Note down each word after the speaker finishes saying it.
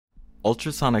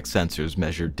Ultrasonic sensors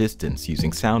measure distance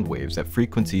using sound waves at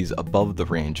frequencies above the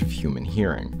range of human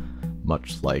hearing,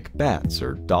 much like bats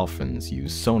or dolphins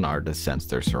use sonar to sense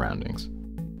their surroundings.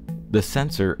 The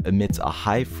sensor emits a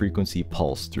high-frequency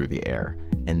pulse through the air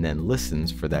and then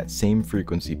listens for that same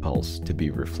frequency pulse to be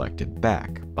reflected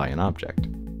back by an object.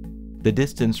 The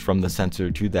distance from the sensor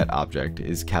to that object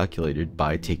is calculated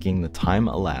by taking the time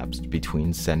elapsed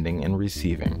between sending and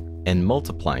receiving and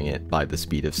multiplying it by the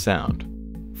speed of sound.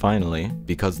 Finally,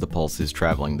 because the pulse is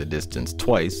traveling the distance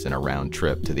twice in a round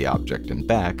trip to the object and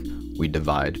back, we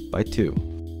divide by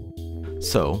 2.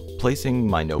 So, placing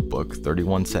my notebook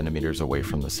 31 centimeters away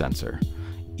from the sensor,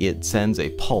 it sends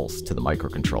a pulse to the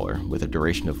microcontroller with a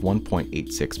duration of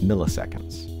 1.86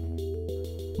 milliseconds.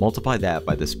 Multiply that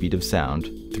by the speed of sound,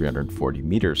 340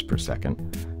 meters per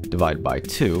second, divide by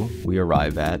 2, we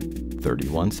arrive at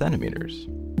 31 centimeters.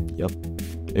 Yup,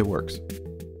 it works.